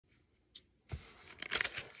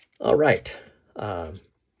All right.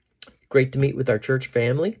 Great to meet with our church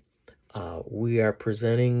family. We are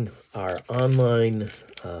presenting our online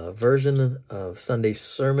version of Sunday's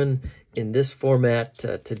sermon in this format.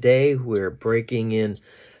 Today, we're breaking in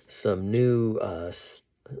some new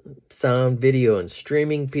sound, video, and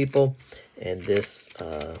streaming people. And this,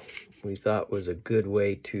 we thought, was a good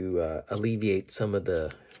way to alleviate some of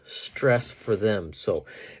the stress for them. So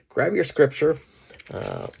grab your scripture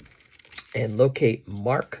and locate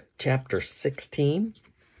Mark chapter 16.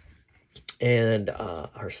 And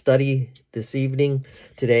our study this evening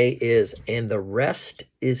today is, and the rest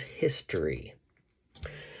is history.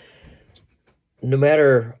 No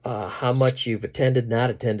matter how much you've attended,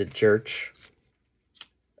 not attended church,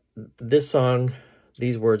 this song,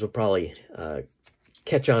 these words will probably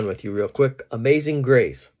catch on with you real quick. Amazing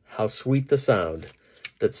grace, how sweet the sound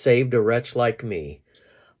that saved a wretch like me.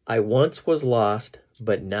 I once was lost,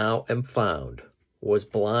 but now am found. Was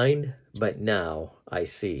blind, but now I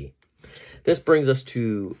see. This brings us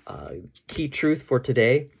to key truth for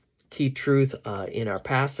today. Key truth in our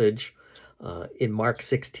passage in Mark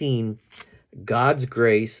 16. God's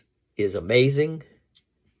grace is amazing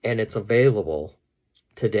and it's available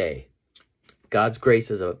today. God's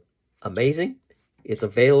grace is amazing. It's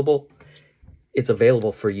available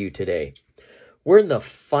for you today. We're in the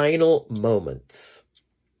final moments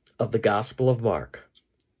of the Gospel of Mark,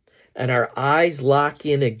 and our eyes lock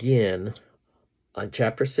in again on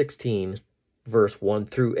chapter 16, verse 1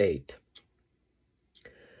 through 8.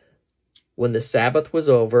 When the Sabbath was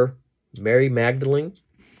over, Mary Magdalene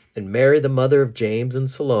and Mary, the mother of James and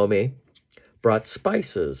Salome, brought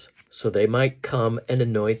spices so they might come and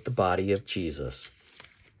anoint the body of Jesus.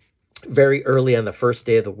 Very early on the first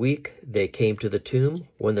day of the week, they came to the tomb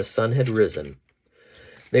when the sun had risen.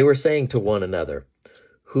 They were saying to one another,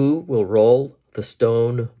 "Who will roll the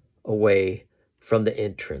stone away from the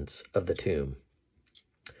entrance of the tomb?"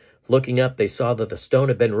 Looking up, they saw that the stone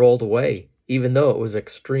had been rolled away, even though it was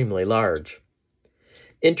extremely large.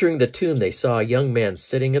 Entering the tomb, they saw a young man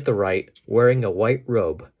sitting at the right, wearing a white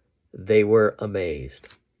robe. They were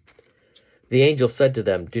amazed. The angel said to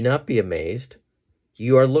them, "Do not be amazed.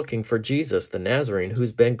 You are looking for Jesus, the Nazarene,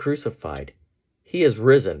 who's been crucified. He is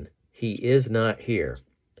risen. He is not here.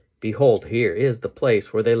 Behold, here is the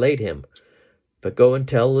place where they laid him. But go and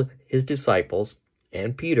tell his disciples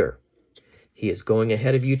and Peter, he is going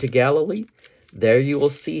ahead of you to Galilee. There you will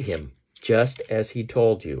see him, just as he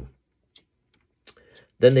told you."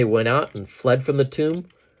 Then they went out and fled from the tomb,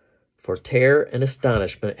 for terror and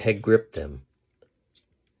astonishment had gripped them.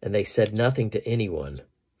 And they said nothing to anyone,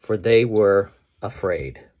 for they were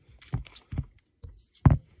afraid.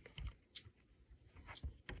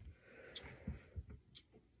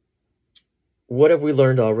 What have we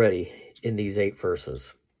learned already in these 8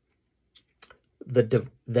 verses?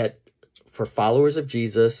 That for followers of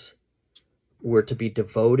Jesus, we're to be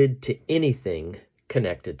devoted to anything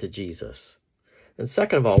connected to Jesus. And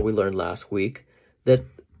second of all, we learned last week that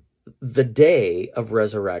the day of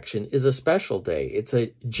resurrection is a special day. It's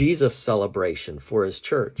a Jesus celebration for his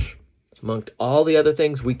church. Among all the other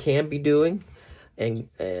things we can be doing and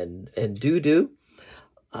do,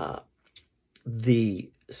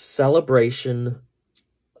 the celebration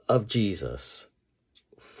of Jesus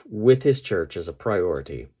with his church is a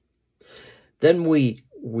priority. Then we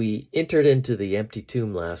entered into the empty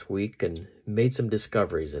tomb last week and made some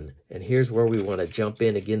discoveries, and here's where we want to jump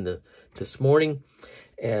in again this morning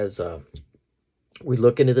as we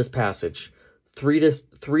look into this passage.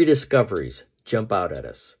 Three discoveries jump out at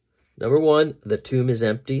us. Number 1, the tomb is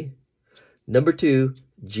empty. Number 2,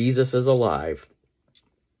 Jesus is alive.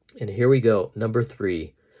 And here we go. Number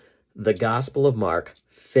 3, the Gospel of Mark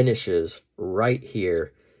finishes right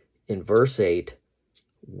here in verse 8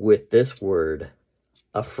 with this word,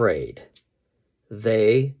 afraid.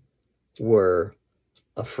 They were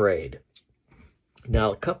afraid.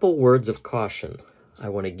 Now, a couple words of caution I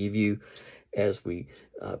want to give you as we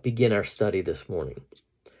begin our study this morning.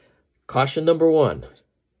 Caution number 1,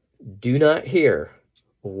 do not hear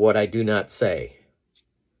what I do not say.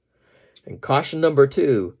 And caution number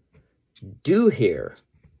 2, do hear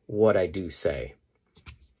what I do say.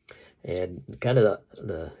 And kind of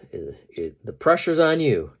the pressure's on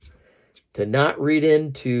you to not read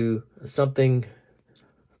into something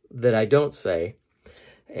that I don't say,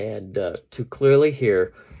 and to clearly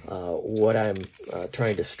hear what I'm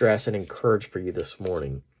trying to stress and encourage for you this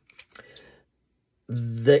morning.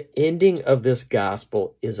 The ending of this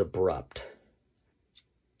gospel is abrupt,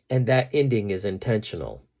 and that ending is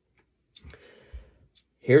intentional.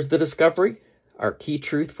 Here's the discovery, our key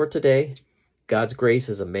truth for today. God's grace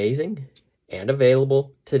is amazing and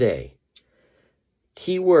available today.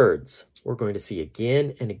 Key words we're going to see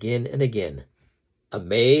again and again and again.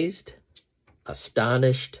 Amazed,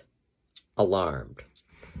 astonished, alarmed.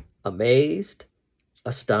 Amazed,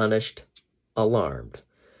 astonished, alarmed.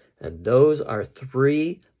 And those are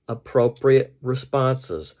three appropriate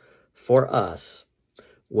responses for us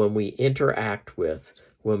when we interact with,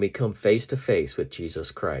 when we come face to face with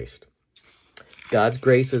Jesus Christ. God's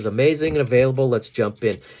grace is amazing and available. Let's jump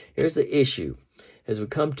in. Here's the issue. As we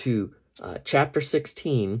come to chapter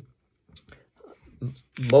 16,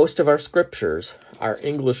 most of our scriptures, our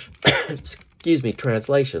English,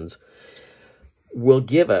 translations, will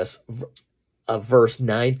give us a verse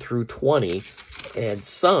 9 through 20, and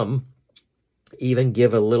some even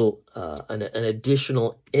give a little, an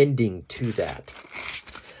additional ending to that.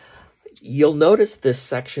 You'll notice this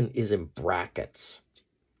section is in brackets.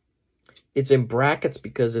 It's in brackets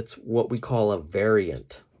because it's what we call a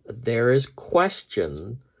variant. There is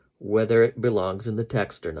question whether it belongs in the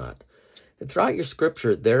text or not. And throughout your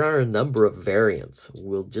scripture, there are a number of variants.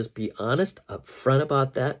 We'll just be honest up front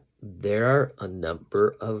about that. There are a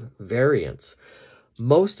number of variants.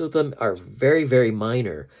 Most of them are very, very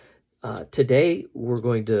minor. Today, we're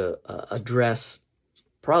going to address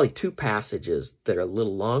probably two passages that are a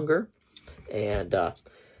little longer and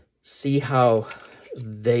see how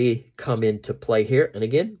they come into play here. And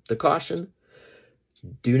again, the caution,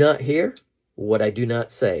 do not hear what I do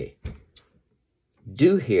not say.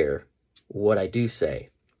 Do hear what I do say.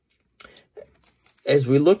 As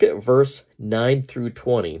we look at verse 9 through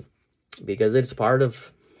 20, because it's part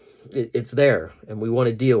of, it's there, and we want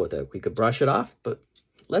to deal with it. We could brush it off, but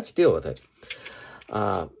let's deal with it.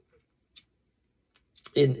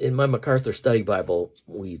 In my MacArthur Study Bible,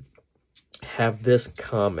 we have this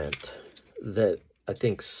comment that I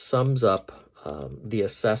think sums up the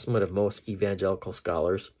assessment of most evangelical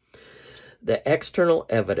scholars. The external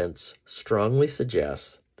evidence strongly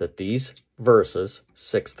suggests that these verses,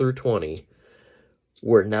 6 through 20,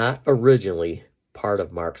 were not originally part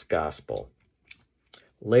of Mark's gospel.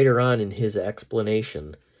 Later on in his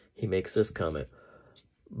explanation, he makes this comment.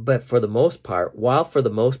 But for the most part, while for the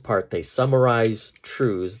most part they summarize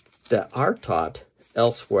truths that are taught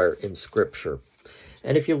elsewhere in Scripture.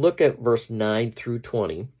 And if you look at verse 9 through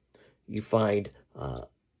 20, you find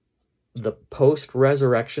the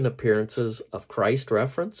post-resurrection appearances of Christ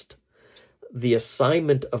referenced, the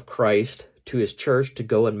assignment of Christ to his church to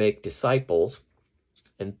go and make disciples,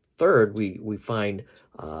 and third, we find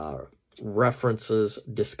references,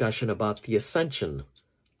 discussion about the ascension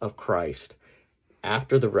of Christ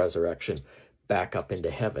after the resurrection back up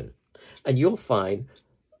into heaven. And you'll find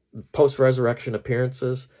post-resurrection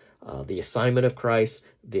appearances, the assignment of Christ,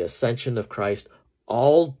 the ascension of Christ,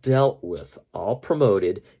 all dealt with, all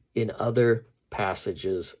promoted in other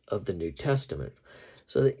passages of the New Testament.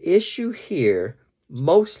 So the issue here,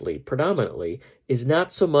 mostly, predominantly, is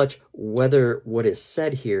not so much whether what is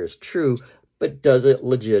said here is true, but does it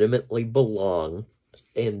legitimately belong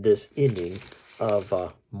in this ending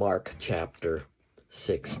of Mark chapter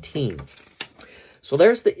 16. So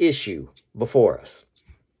there's the issue before us.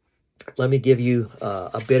 Let me give you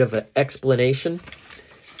a bit of an explanation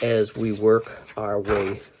as we work our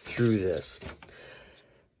way through this.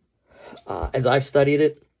 As I've studied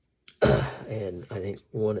it, and I think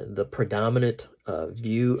one of the predominant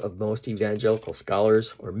view of most evangelical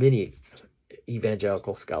scholars, or many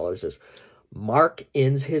evangelical scholars, is Mark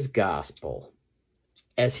ends his gospel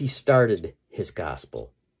as he started his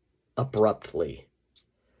gospel, abruptly.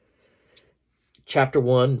 Chapter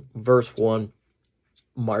 1, verse 1,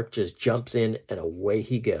 Mark just jumps in and away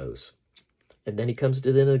he goes. And then he comes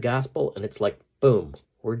to the end of the gospel and it's like, boom,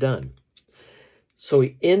 we're done. So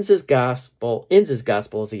he ends his gospel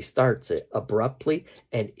as he starts it abruptly,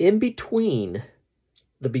 and in between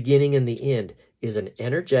the beginning and the end is an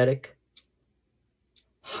energetic,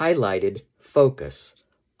 highlighted focus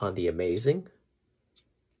on the amazing,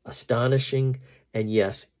 astonishing, and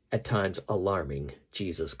yes, at times alarming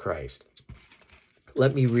Jesus Christ.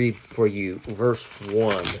 Let me read for you verse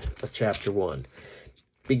 1 of chapter 1.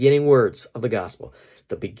 Beginning words of the gospel.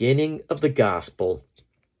 The beginning of the gospel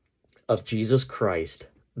of Jesus Christ,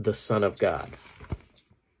 the Son of God.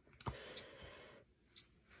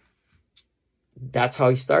 That's how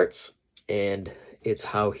he starts, and it's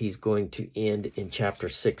how he's going to end in chapter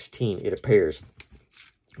 16, it appears.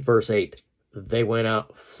 Verse 8, they went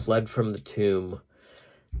out, fled from the tomb,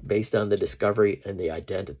 based on the discovery and the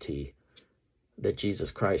identity that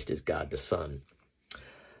Jesus Christ is God the Son.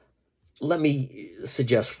 Let me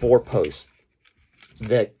suggest 4 posts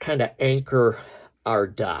that kind of anchor our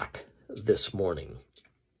doc this morning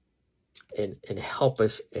and help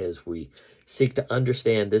us as we seek to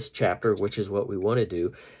understand this chapter, which is what we want to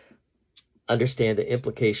do, understand the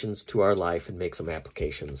implications to our life and make some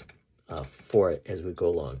applications for it as we go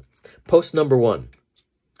along. Post number 1.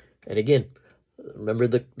 And again, remember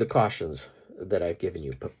the cautions that I've given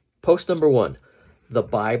you. Post number 1, the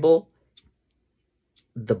Bible's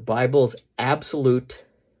absolute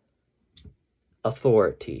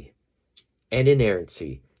authority and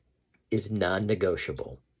inerrancy is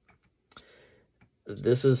non-negotiable.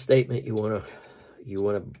 This is a statement you want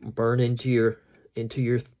to burn into your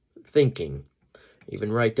thinking,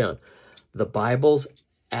 even write down. The Bible's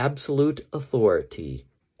absolute authority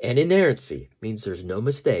and inerrancy, means there's no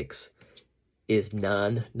mistakes, is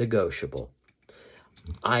non-negotiable.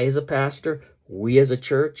 I, as a pastor, we as a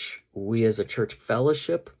church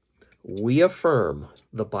fellowship, we affirm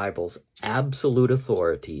the Bible's absolute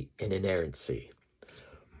authority and inerrancy.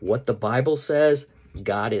 What the Bible says,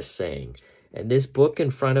 God is saying. And this book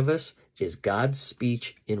in front of us is God's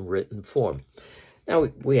speech in written form. Now,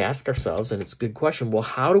 we ask ourselves, and it's a good question, well,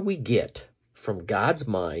 how do we get from God's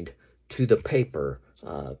mind to the paper,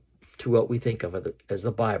 to what we think of as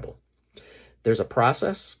the Bible? There's a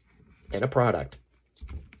process and a product.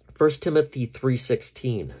 1 Timothy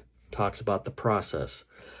 3:16 talks about the process.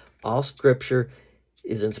 All Scripture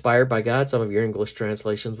is inspired by God. Some of your English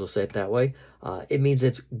translations will say it that way. It means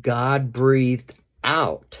it's God-breathed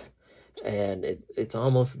out. And it's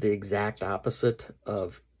almost the exact opposite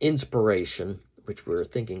of inspiration, which we're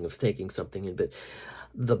thinking of taking something in. But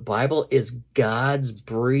the Bible is God's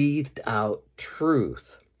breathed out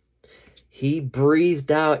truth. He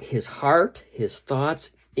breathed out his heart, his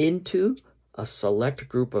thoughts into a select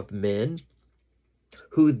group of men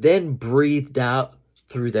who then breathed out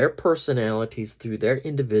through their personalities, through their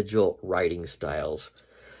individual writing styles,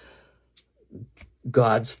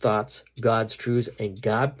 God's thoughts, God's truths, and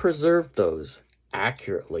God preserved those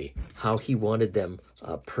accurately, how he wanted them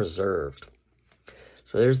preserved.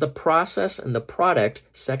 So there's the process and the product.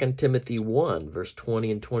 2 Timothy 1, verse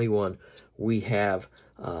 20 and 21, we have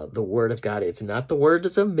the Word of God. It's not the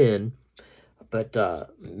words of men, but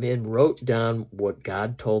men wrote down what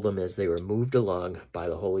God told them as they were moved along by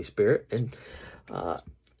the Holy Spirit.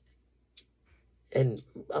 And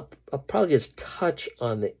I'll probably just touch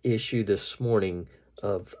on the issue this morning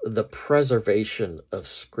of the preservation of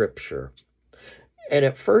Scripture. And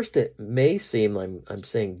at first it may seem I'm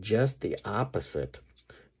saying just the opposite,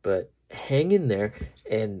 but hang in there,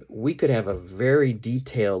 and we could have a very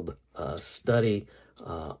detailed study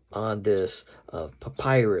on this of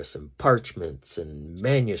papyrus and parchments and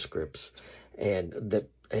manuscripts, and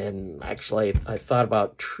actually, I thought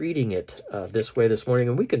about treating it this way this morning,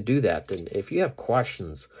 and we can do that. And if you have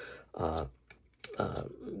questions,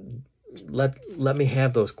 let me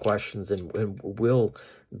have those questions, and we'll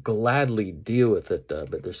gladly deal with it.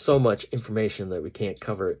 But there's so much information that we can't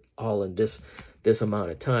cover it all in this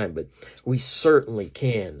amount of time. But we certainly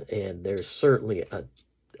can, and there's certainly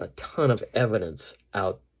a ton of evidence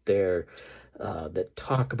out there that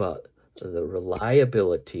talk about the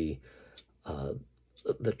reliability,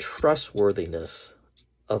 the trustworthiness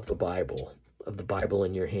of the Bible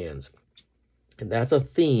in your hands. And that's a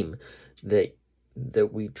theme that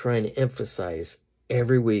we try and emphasize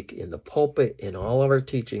every week in the pulpit, in all of our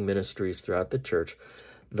teaching ministries throughout the church.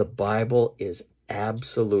 The Bible is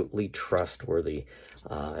absolutely trustworthy.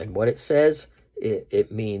 And what it says,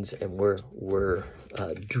 it means, and we're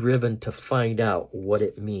driven to find out what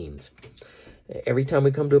it means. Every time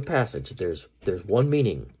we come to a passage, there's one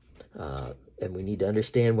meaning, and we need to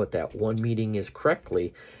understand what that one meaning is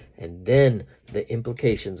correctly, and then the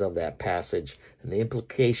implications of that passage, and the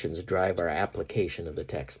implications drive our application of the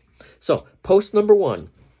text. So, post number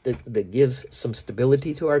 1, that gives some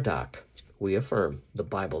stability to our doc. We affirm the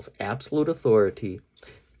Bible's absolute authority,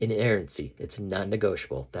 inerrancy. It's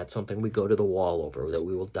non-negotiable. That's something we go to the wall over, that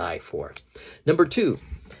we will die for. Number 2,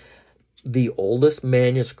 the oldest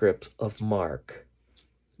manuscripts of Mark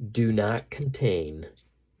do not contain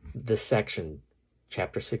the section,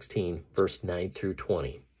 chapter 16, verse 9 through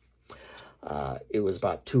 20. It was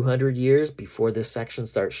about 200 years before this section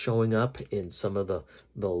starts showing up in some of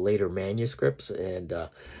the later manuscripts, and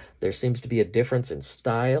there seems to be a difference in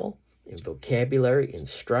style, in vocabulary, in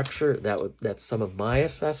structure. That's some of my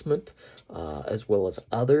assessment, as well as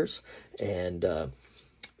others,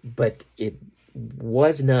 but it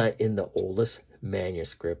was not in the oldest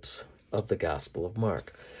manuscripts of the Gospel of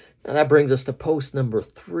Mark. Now that brings us to post number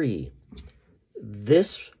 3.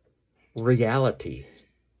 This reality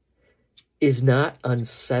is not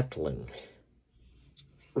unsettling,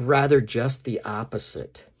 rather just the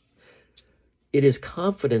opposite. It is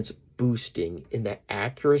confidence boosting in the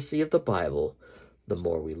accuracy of the Bible The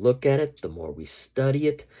more we look at it, the more we study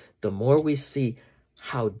it, the more we see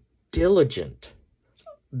how diligent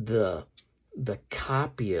the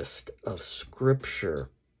copyist of Scripture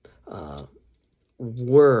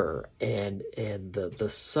were, and the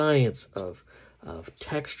science of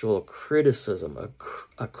textual criticism,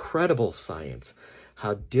 a credible science,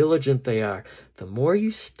 how diligent they are. The more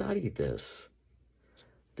you study this,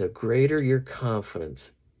 the greater your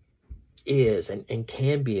confidence is and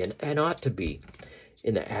can be and ought to be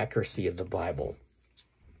in the accuracy of the Bible.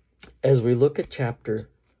 As we look at chapter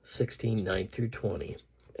 16, 9 through 20,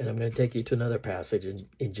 and I'm going to take you to another passage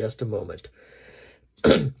in just a moment,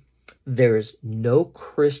 there is no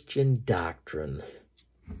Christian doctrine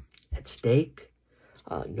at stake.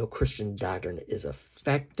 No Christian doctrine is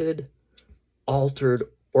affected, altered,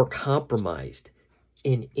 or compromised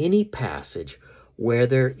in any passage where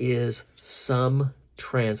there is some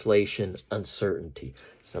translation uncertainty,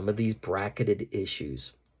 some of these bracketed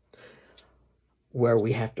issues where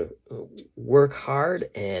we have to work hard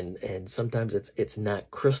and sometimes it's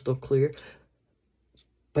not crystal clear.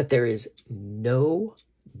 But there is no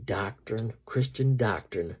doctrine, Christian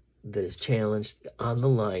doctrine, that is challenged on the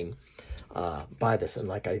line by this. And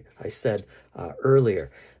like I said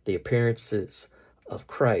earlier, the appearances of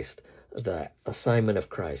Christ, the assignment of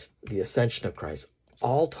Christ, the ascension of Christ,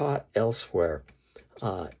 all taught elsewhere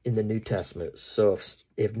in the New Testament. So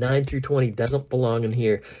if 9 through 20 doesn't belong in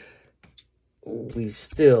here, we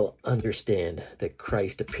still understand that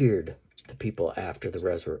Christ appeared to people after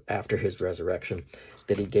his resurrection,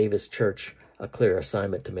 that he gave his church a clear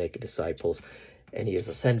assignment to make disciples, and he is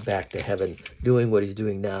ascended back to heaven, doing what he's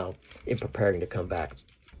doing now in preparing to come back.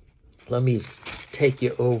 Let me take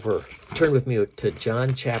you over, turn with me to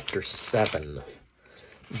John chapter 7.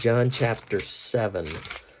 John chapter 7,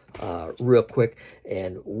 real quick.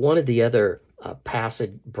 And one of the other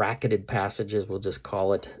bracketed passages, we'll just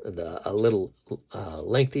call it, a little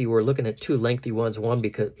lengthy. We're looking at two lengthy ones. One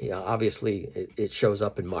because obviously it shows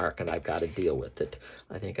up in Mark, and I've got to deal with it.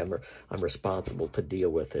 I think I'm responsible to deal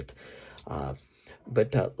with it.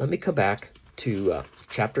 But let me come back to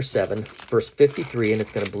chapter 7, verse 53, and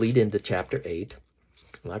it's going to bleed into chapter 8.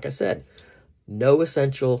 Like I said, no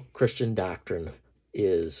essential Christian doctrine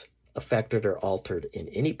is affected or altered in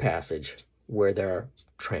any passage where there are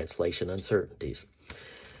translation uncertainties.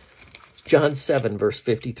 John 7, verse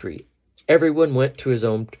 53. Everyone went to his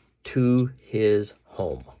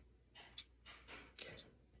home.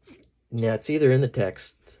 Now, it's either in the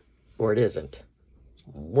text or it isn't.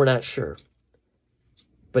 We're not sure.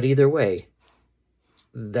 But either way,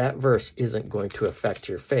 that verse isn't going to affect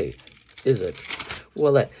your faith, is it?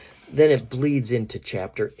 Well, then it bleeds into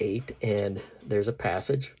chapter 8, and there's a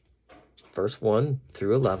passage, verse 1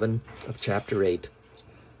 through 11 of chapter 8,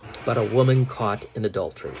 about a woman caught in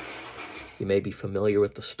adultery. You may be familiar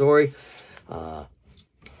with the story.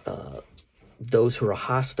 Those who are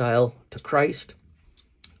hostile to Christ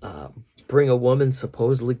bring a woman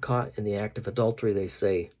supposedly caught in the act of adultery. They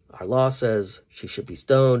say, our law says she should be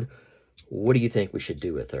stoned. What do you think we should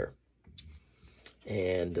do with her?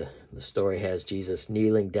 And the story has Jesus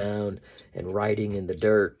kneeling down and writing in the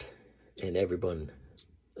dirt, and everyone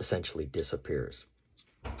essentially disappears.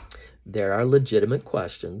 There are legitimate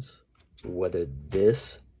questions whether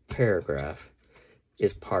this paragraph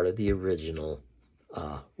is part of the original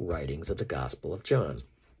writings of the Gospel of John.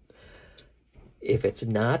 If it's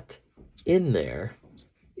not in there,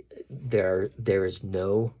 there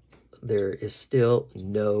is still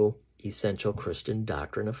no essential Christian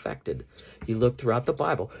doctrine affected. You look throughout the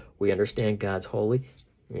Bible, we understand God's holy,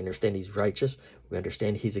 we understand he's righteous, we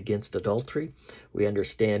understand he's against adultery, we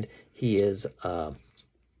understand he is,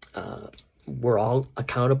 we're all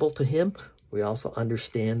accountable to him. We also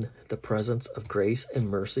understand the presence of grace and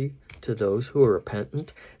mercy to those who are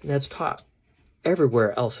repentant, and that's taught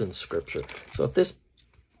everywhere else in Scripture. So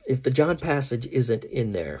if the John passage isn't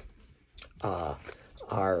in there,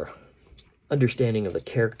 our understanding of the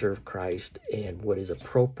character of Christ and what is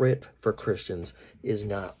appropriate for Christians is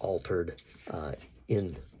not altered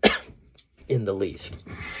in the least.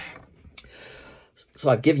 So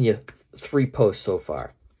I've given you 3 posts so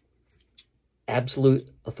far. Absolute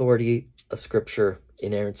authority of Scripture,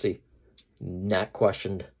 inerrancy, not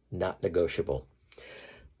questioned, not negotiable.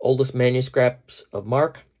 Oldest manuscripts of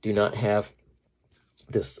Mark do not have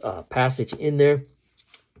this passage in there.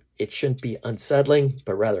 It shouldn't be unsettling,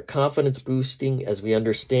 but rather confidence boosting as we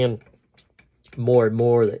understand more and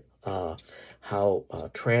more that how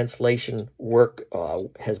translation work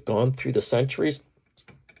has gone through the centuries.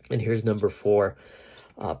 And here's number 4,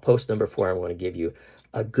 post number 4 I want to give you.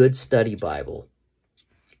 A good study Bible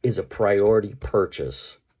is a priority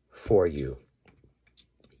purchase for you.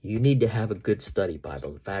 You need to have a good study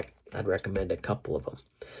Bible. In fact, I'd recommend a couple of them.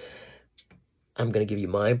 I'm going to give you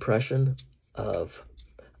my impression of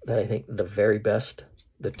that. I think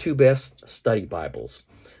the two best study Bibles.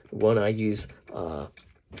 The one I use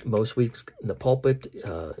most weeks in the pulpit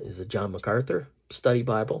is a John MacArthur study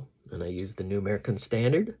Bible, and I use the New American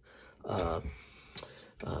Standard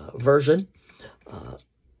version.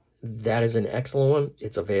 That is an excellent one.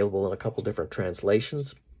 It's available in a couple different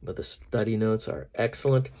translations, but the study notes are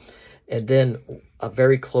excellent. And then a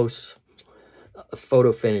very close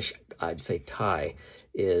photo finish, I'd say, tie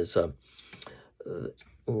is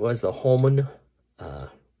was the Holman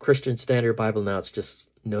Christian Standard Bible. Now it's just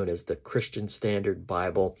known as the Christian Standard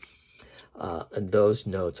Bible. And those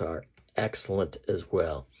notes are excellent as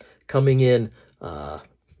well. Coming in,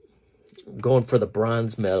 going for the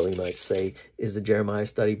bronze medal, you might say, is the Jeremiah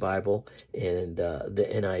Study Bible and the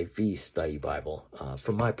NIV Study Bible,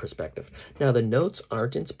 from my perspective. Now, the notes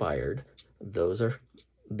aren't inspired. Those are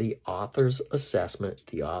the author's assessment,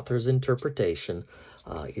 the author's interpretation,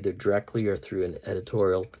 either directly or through an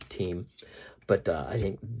editorial team. But I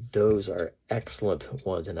think those are excellent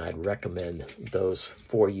ones, and I'd recommend those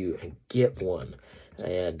for you, and get one.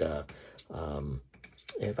 And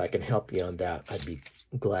if I can help you on that, I'd be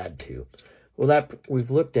glad to. Well,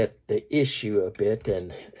 we've looked at the issue a bit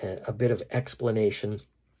and a bit of explanation.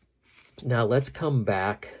 Now let's come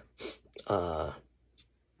back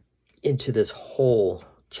into this whole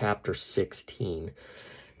chapter 16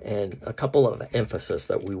 and a couple of emphasis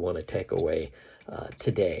that we want to take away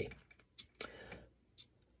today.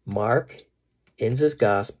 Mark ends his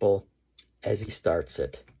gospel as he starts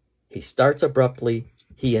it. He starts abruptly,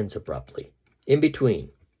 he ends abruptly. In between,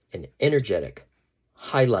 an energetic,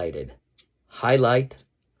 highlight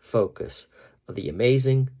focus of the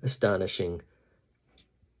amazing, astonishing,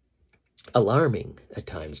 alarming at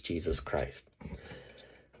times Jesus Christ.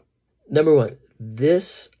 Number one,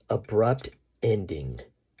 this abrupt ending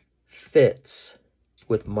fits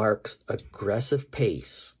with Mark's aggressive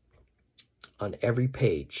pace on every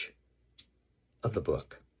page of the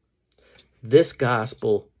book. This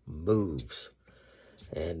gospel moves.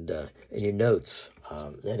 And in your notes,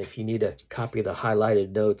 and if you need a copy of the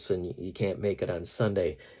highlighted notes and you can't make it on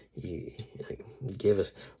Sunday, you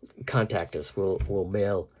contact us. We'll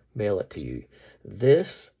mail it to you.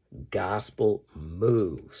 This gospel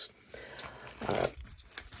moves.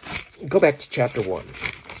 Go back to chapter 1.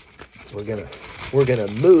 We're gonna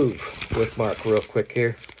move with Mark real quick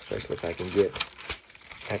here, especially if I can get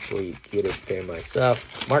it there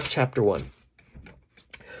myself. Mark chapter 1.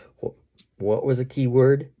 What was a key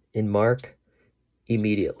word in Mark?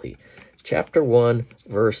 Immediately. Chapter 1,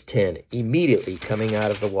 verse 10. Immediately coming out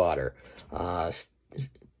of the water.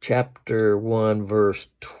 Chapter 1, verse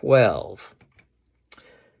 12.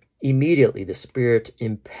 Immediately the Spirit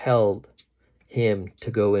impelled him to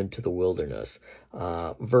go into the wilderness.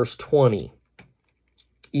 Verse 20.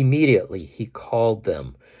 Immediately he called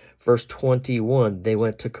them. Verse 21, they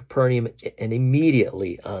went to Capernaum, and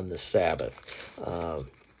immediately on the Sabbath.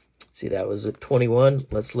 See, that was at 21.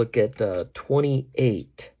 Let's look at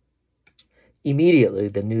 28. Immediately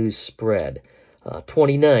the news spread.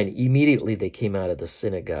 29, immediately they came out of the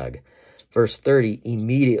synagogue. Verse 30,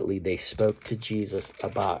 immediately they spoke to Jesus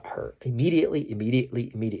about her.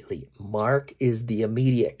 Immediately. Mark is the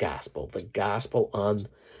immediate gospel, the gospel on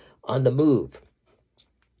the move.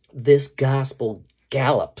 This gospel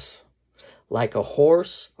gallops like a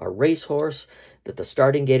horse, a racehorse, that the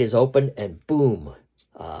starting gate is open and boom,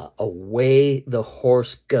 away the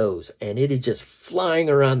horse goes. And it is just flying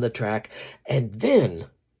around the track. And then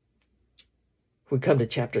we come to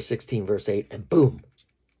chapter 16, verse 8, and boom,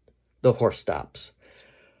 the horse stops.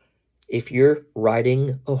 If you're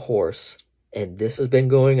riding a horse and this has been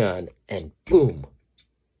going on and boom,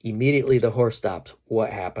 immediately the horse stops,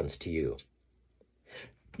 what happens to you?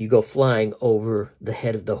 You go flying over the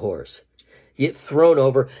head of the horse. You get thrown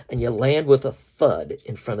over and you land with a thud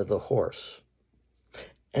in front of the horse.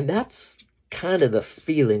 And that's kind of the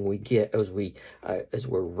feeling we get as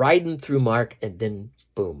we're riding through Mark, and then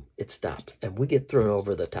boom, it stops. And we get thrown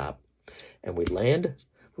over the top. And we land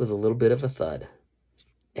with a little bit of a thud.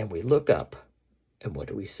 And we look up, and what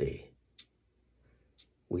do we see?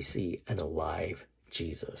 We see an alive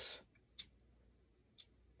Jesus.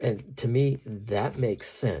 And to me, that makes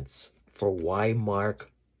sense for why Mark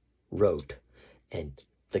wrote and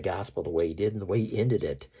the gospel the way he did and the way he ended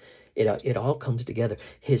it. It all comes together.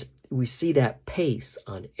 We see that pace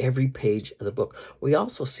on every page of the book. We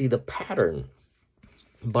also see the pattern,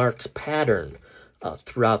 Mark's pattern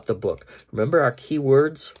throughout the book. Remember our key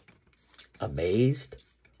words? Amazed,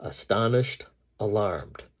 astonished,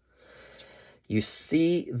 alarmed. You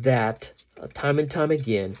see that time and time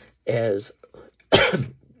again as,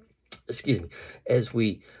 excuse me, as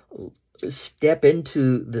we step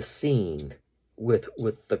into the scene with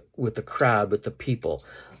the crowd, with the people.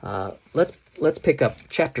 Let's pick up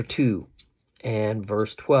chapter 2 and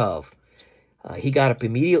verse 12. He got up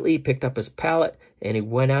immediately, picked up his pallet, and he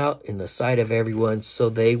went out in the sight of everyone, so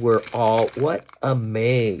they were all, what?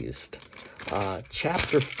 Amazed.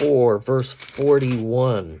 Chapter 4, verse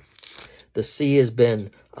 41. The sea has been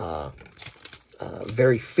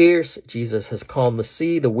very fierce. Jesus has calmed the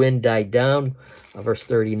sea. The wind died down. Verse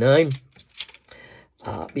 39.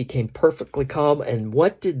 Became perfectly calm. And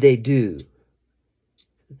what did they do?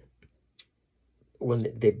 When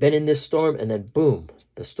they've been in this storm, and then boom,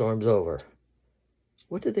 the storm's over.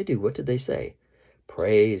 What did they do? What did they say?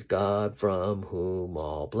 Praise God from whom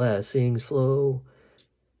all blessings flow.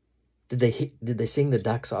 Did they sing the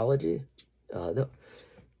doxology? No.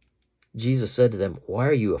 Jesus said to them, why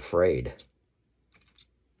are you afraid?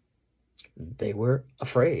 They were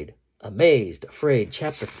afraid, amazed, afraid.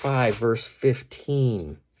 Chapter 5, verse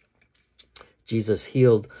 15. Jesus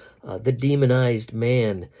healed the demonized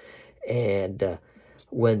man, and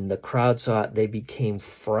when the crowd saw it, they became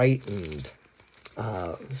frightened.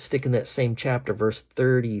 Stick in that same chapter, verse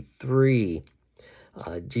 33.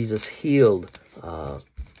 Jesus healed a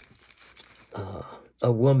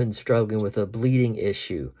woman struggling with a bleeding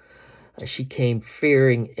issue. She came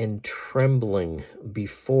fearing and trembling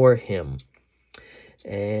before him.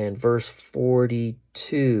 And verse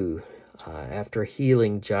 42, after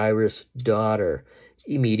healing Jairus' daughter,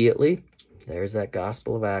 immediately, there's that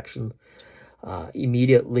gospel of action,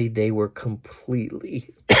 immediately they were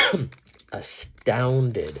completely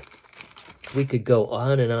astounded. We could go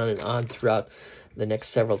on and on and on throughout the next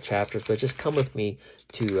several chapters, but just come with me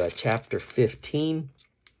to chapter 15,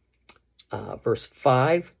 verse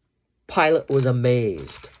 5. Pilate was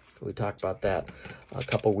amazed. We talked about that a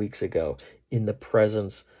couple weeks ago, in the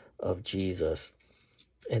presence of Jesus.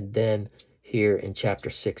 And then here in chapter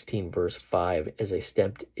 16, verse 5, as they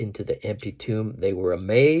stepped into the empty tomb, they were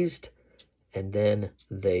amazed, and then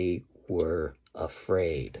they were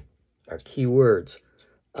afraid. Our key words: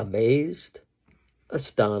 amazed,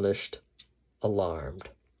 astonished, alarmed.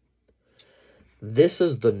 This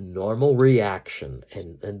is the normal reaction,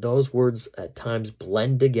 and those words at times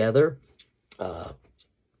blend together and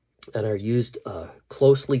are used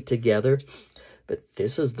closely together, but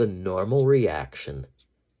this is the normal reaction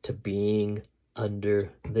to being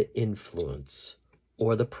under the influence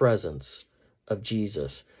or the presence of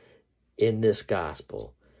Jesus in this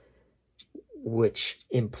gospel, which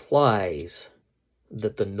implies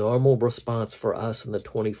that the normal response for us in the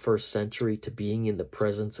 21st century to being in the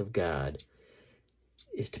presence of God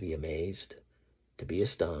is to be amazed, to be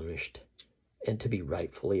astonished, and to be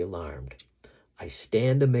rightfully alarmed. I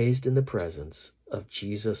stand amazed in the presence of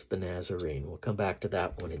Jesus the Nazarene. We'll come back to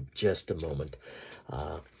that one in just a moment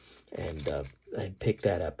and pick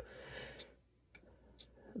that up.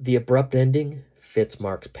 The abrupt ending fits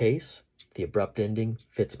Mark's pace. The abrupt ending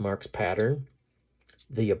fits Mark's pattern.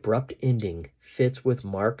 The abrupt ending fits with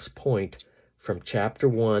Mark's point from chapter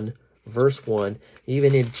 1, verse 1,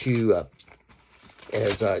 even into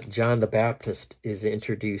as John the Baptist is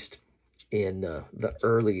introduced in the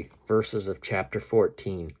early verses of chapter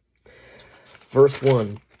 14. Verse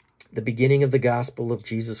 1, the beginning of the gospel of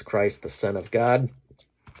Jesus Christ, the Son of God.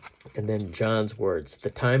 And then John's words, the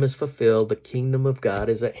time is fulfilled, the kingdom of God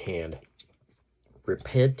is at hand.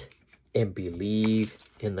 Repent and believe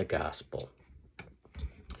in the gospel.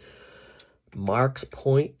 Mark's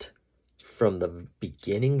point from the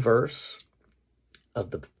beginning verse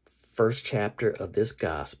of the first chapter of this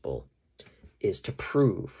gospel is to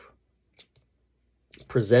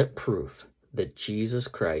present proof that Jesus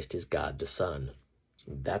Christ is God the Son.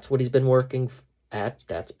 That's what he's been working at.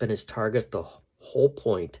 That's been his target, the whole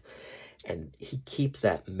point. And he keeps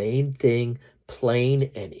that main thing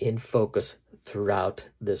plain and in focus throughout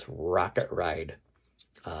this rocket ride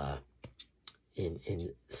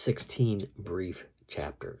in 16 brief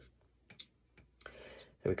chapters.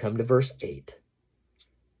 And we come to verse 8.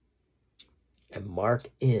 And Mark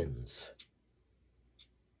ends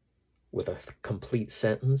with a complete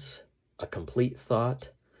sentence, a complete thought,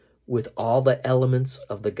 with all the elements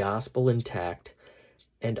of the gospel intact,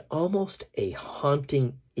 and almost a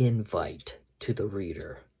haunting invite to the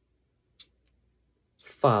reader.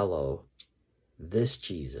 Follow this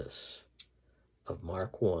Jesus of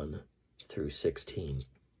Mark 1 through 16.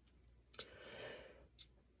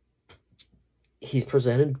 He's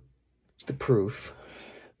presented the proof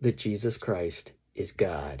that Jesus Christ is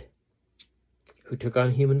God, who took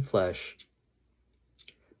on human flesh,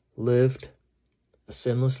 lived a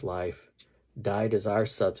sinless life, died as our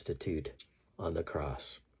substitute on the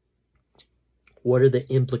cross. What are the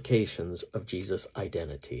implications of Jesus'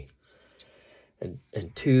 identity?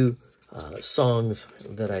 And two songs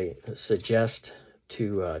that I suggest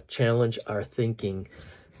to challenge our thinking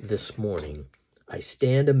this morning. I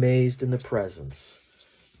stand amazed in the presence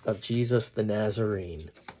of Jesus the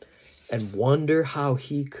Nazarene and wonder how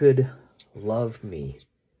he could love me,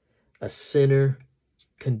 a sinner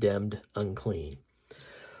condemned unclean.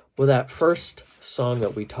 Well, that first song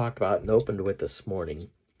that we talked about and opened with this morning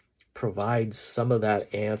provides some of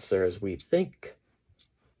that answer as we think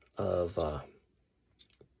of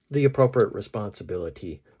the appropriate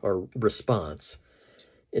responsibility or response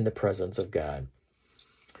in the presence of God.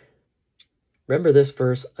 Remember this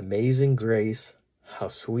verse, amazing grace, how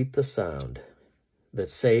sweet the sound that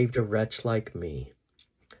saved a wretch like me.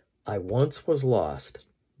 I once was lost,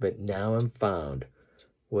 but now am found,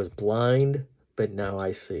 was blind, but now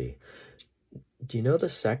I see. Do you know the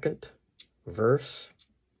second verse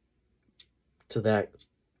to that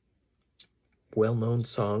well-known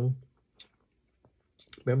song?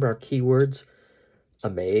 Remember our keywords?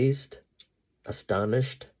 Amazed,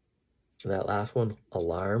 astonished, and that last one,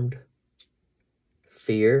 alarmed,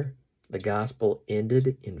 fear. The gospel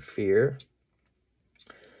ended in fear.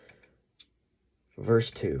 Verse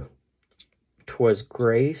 2, 'twas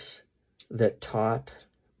grace that taught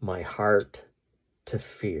my heart to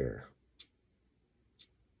fear,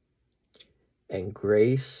 and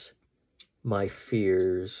grace my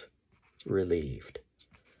fears relieved.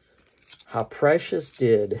 How precious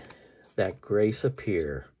did that grace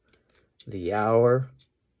appear the hour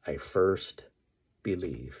I first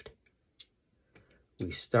believed.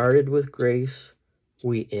 We started with grace,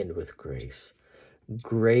 we end with grace.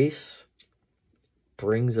 Grace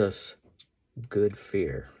brings us good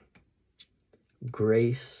fear.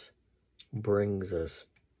 Grace brings us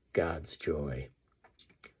God's joy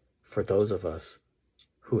for those of us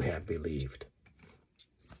who have believed.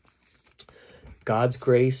 God's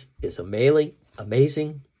grace is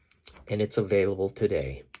amazing, and it's available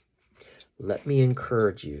today. Let me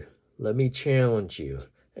encourage you, let me challenge you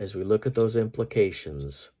as we look at those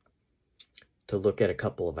implications to look at a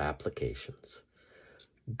couple of applications.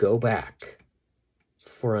 Go back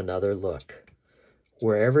for another look.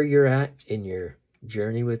 Wherever you're at in your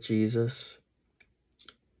journey with Jesus,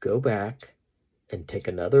 go back and take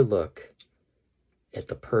another look at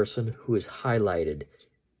the person who is highlighted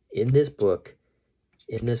in this book,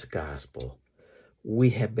 in this gospel.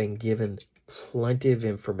 We have been given plenty of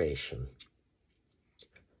information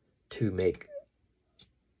to make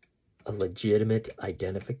a legitimate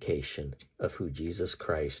identification of who Jesus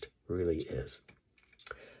Christ really is.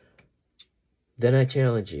 Then I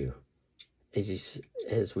challenge you,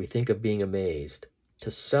 as we think of being amazed, to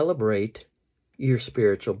celebrate your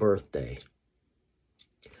spiritual birthday.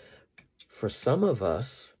 For some of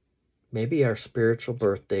us, maybe our spiritual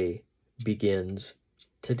birthday begins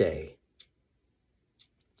today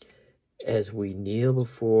as we kneel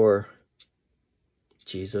before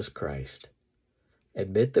Jesus Christ,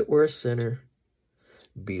 admit that we're a sinner,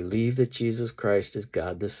 believe that Jesus Christ is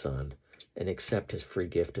God the Son, and accept his free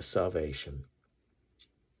gift of salvation.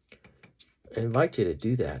 I invite you to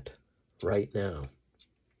do that right now.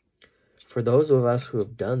 For those of us who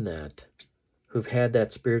have done that, who've had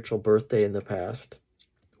that spiritual birthday in the past,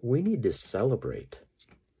 we need to celebrate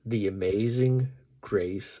the amazing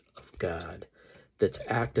grace of God that's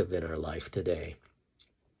active in our life today.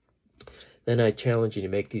 Then I challenge you to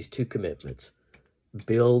make these two commitments.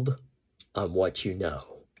 Build on what you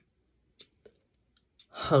know.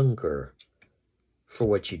 Hunger for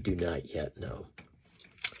what you do not yet know.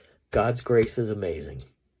 God's grace is amazing.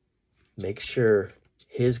 Make sure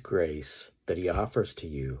his grace that he offers to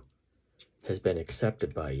you has been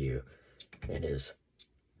accepted by you and is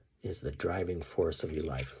the driving force of your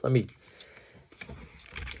life. Let me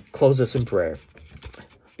close this in prayer.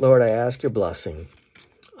 Lord, I ask your blessing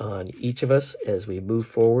on each of us as we move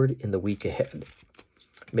forward in the week ahead.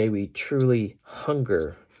 May we truly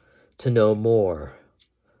hunger to know more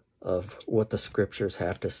of what the scriptures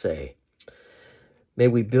have to say. May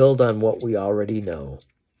we build on what we already know.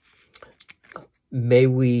 May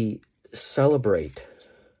we celebrate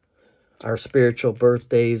our spiritual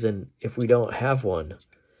birthdays, and if we don't have one,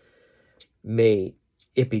 may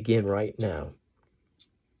it begin right now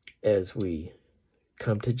as we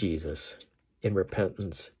come to Jesus in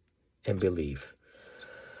repentance and belief.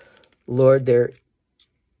 Lord, there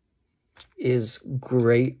is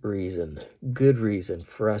great reason, good reason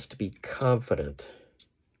for us to be confident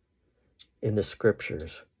in the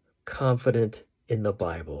scriptures, confident in the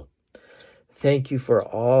Bible. Thank you for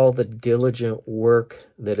all the diligent work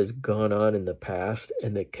that has gone on in the past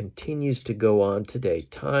and that continues to go on today,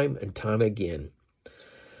 time and time again.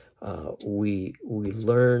 We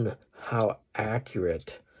learn how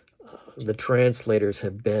accurate the translators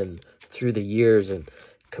have been through the years, and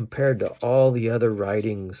compared to all the other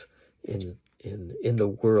writings in the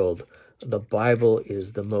world, the Bible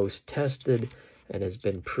is the most tested and has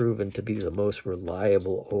been proven to be the most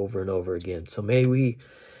reliable over and over again. So may we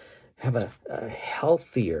have a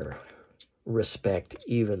healthier respect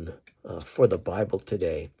even for the Bible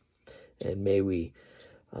today. And may we,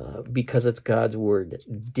 because it's God's word,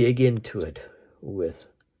 dig into it with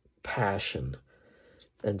passion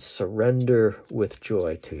and surrender with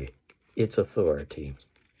joy to its authority.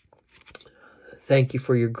 Thank you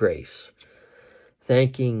for your grace.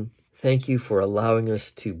 Thank you for allowing us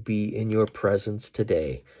to be in your presence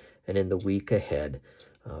today and in the week ahead,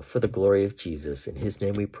 for the glory of Jesus. In his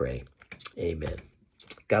name we pray. Amen.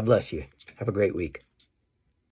 God bless you. Have a great week.